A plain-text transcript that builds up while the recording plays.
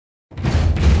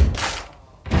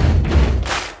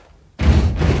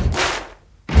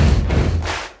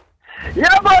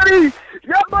Yeah, buddy!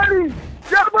 Yeah, buddy!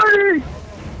 Yeah, buddy!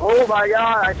 Oh my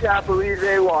god, I can't believe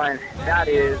they won. That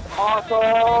is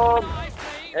awesome!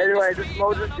 Anyway, this is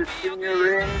Moses just giving you a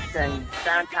ring saying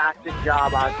fantastic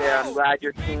job out there. I'm glad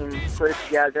your team put it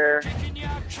together.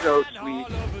 So sweet.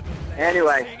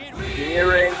 Anyway, give me a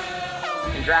ring.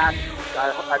 Congrats. I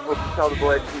hope you tell the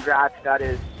boys congrats. That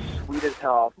is sweet as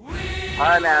hell.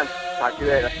 Alright, man. Talk to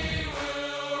you later.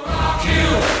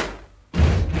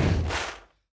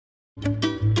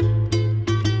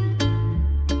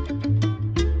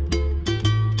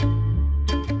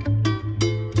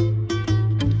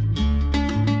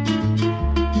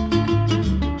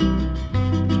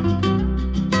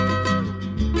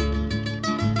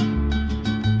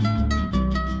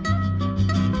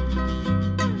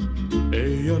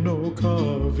 No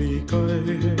kavi kai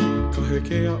ka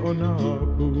heke a ona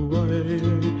puai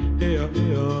ea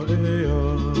ea ea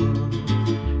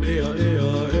ea ea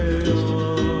ea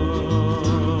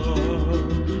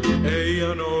ea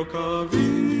no kavi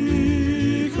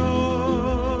ka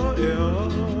ea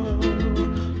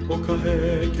o ka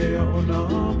heke a ona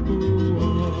puai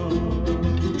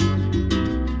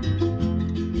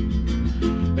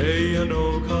ea no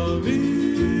kavi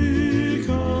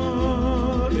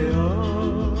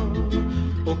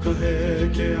ka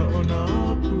heke a ona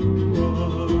pua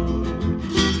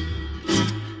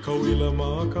Kauila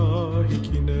mā ka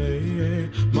hiki nei e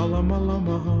Mala mala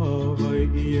maha vai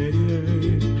i e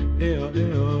Ea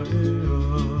ea ea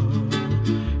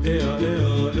Ea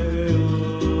ea ea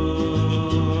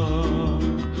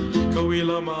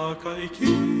Kauila mā ka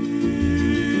hiki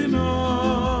na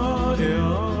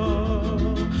ea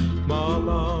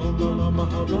Mala mala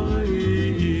maha vai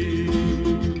i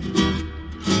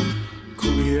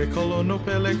E kolono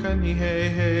pele ka ni he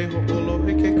he ho olo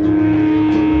he ke ku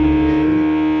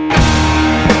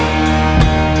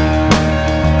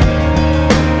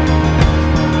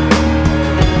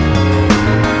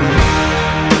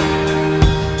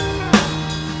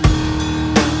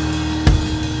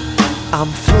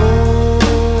I'm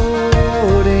floating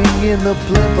in the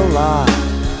blimp a lot.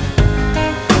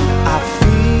 I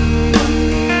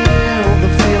feel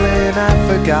the feeling I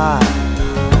forgot.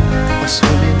 Or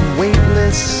swimming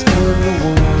weightless in the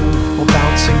womb, or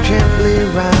bouncing gently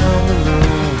round the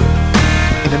room.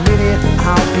 In a minute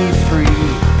I'll be free,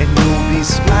 and you'll be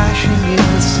splashing in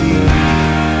the sea.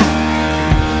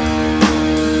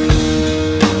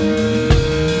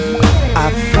 I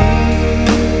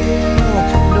feel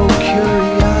no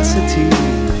curiosity.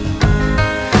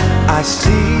 I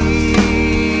see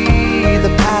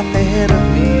the path ahead of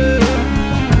me.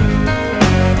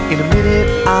 In a minute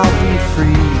I'll be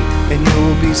free, and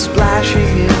you'll be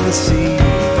splashing in the sea.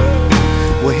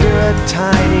 We'll hear a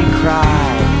tiny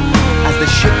cry as the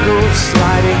ship goes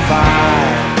sliding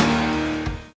by.